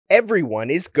Everyone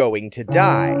is going to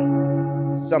die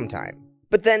sometime.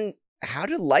 But then, how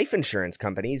do life insurance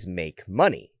companies make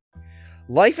money?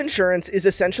 Life insurance is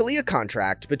essentially a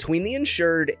contract between the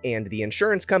insured and the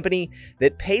insurance company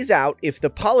that pays out if the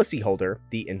policyholder,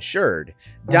 the insured,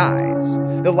 dies.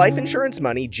 The life insurance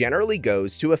money generally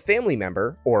goes to a family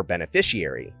member or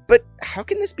beneficiary. But how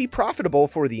can this be profitable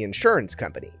for the insurance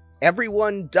company?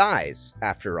 Everyone dies,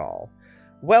 after all.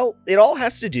 Well, it all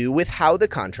has to do with how the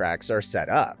contracts are set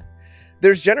up.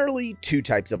 There's generally two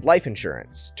types of life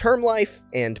insurance: term life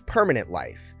and permanent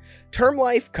life. Term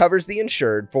life covers the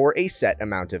insured for a set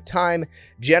amount of time,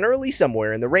 generally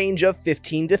somewhere in the range of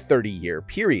 15 to 30-year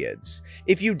periods.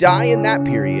 If you die in that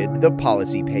period, the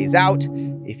policy pays out.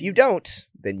 If you don't,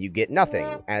 then you get nothing,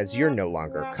 as you're no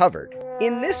longer covered.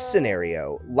 In this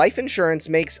scenario, life insurance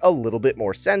makes a little bit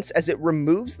more sense as it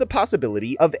removes the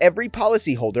possibility of every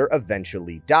policyholder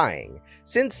eventually dying.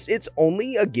 Since it's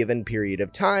only a given period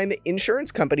of time,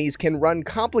 insurance companies can run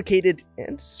complicated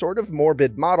and sort of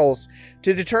morbid models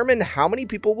to determine how many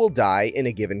people will die in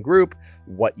a given group,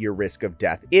 what your risk of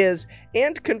death is,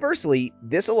 and conversely,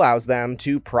 this allows them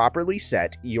to properly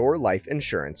set your life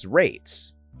insurance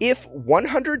rates. If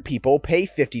 100 people pay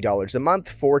 $50 a month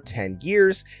for 10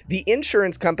 years, the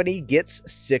insurance company gets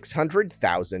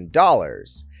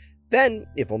 $600,000. Then,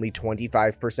 if only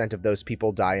 25% of those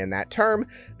people die in that term,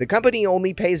 the company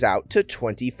only pays out to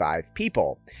 25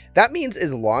 people. That means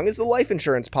as long as the life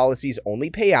insurance policies only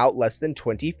pay out less than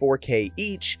 $24,000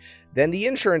 each, then the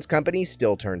insurance company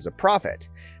still turns a profit.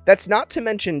 That's not to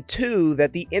mention, too,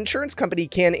 that the insurance company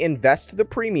can invest the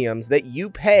premiums that you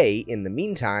pay in the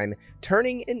meantime,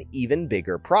 turning an even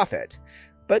bigger profit.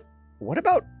 But what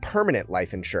about permanent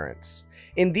life insurance?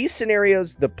 In these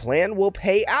scenarios, the plan will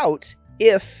pay out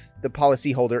if the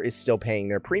policyholder is still paying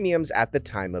their premiums at the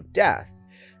time of death.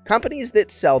 Companies that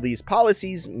sell these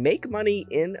policies make money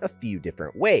in a few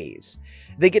different ways.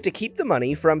 They get to keep the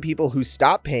money from people who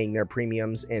stop paying their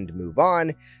premiums and move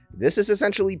on. This is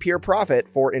essentially pure profit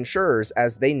for insurers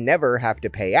as they never have to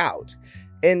pay out.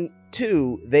 And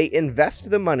two, they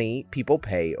invest the money people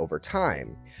pay over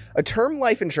time. A term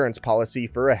life insurance policy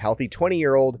for a healthy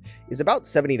 20-year-old is about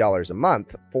 $70 a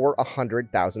month for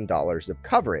 $100,000 of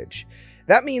coverage.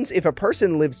 That means if a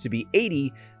person lives to be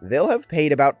 80, they'll have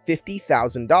paid about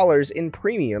 $50,000 in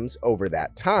premiums over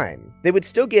that time. They would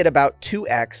still get about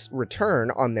 2x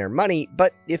return on their money,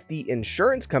 but if the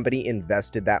insurance company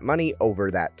invested that money over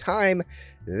that time,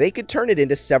 they could turn it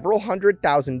into several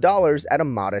 $100,000 at a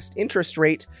modest interest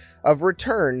rate of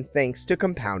return thanks to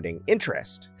compounding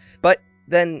interest. But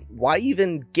then why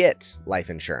even get life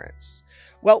insurance?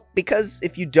 Well, because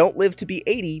if you don't live to be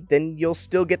 80, then you'll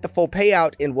still get the full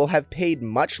payout and will have paid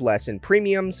much less in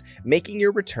premiums, making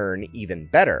your return even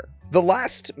better. The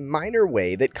last minor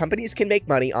way that companies can make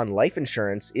money on life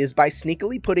insurance is by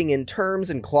sneakily putting in terms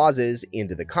and clauses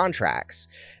into the contracts.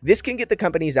 This can get the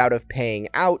companies out of paying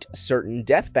out certain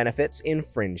death benefits in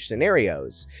fringe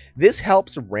scenarios. This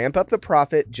helps ramp up the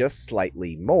profit just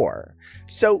slightly more.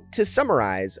 So, to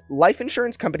summarize, life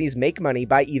insurance companies make money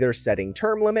by either setting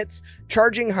term limits,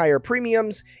 charging higher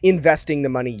premiums, investing the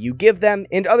money you give them,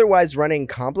 and otherwise running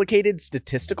complicated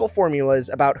statistical formulas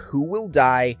about who will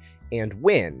die and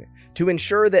when, to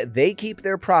ensure that they keep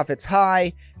their profits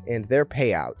high and their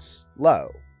payouts low.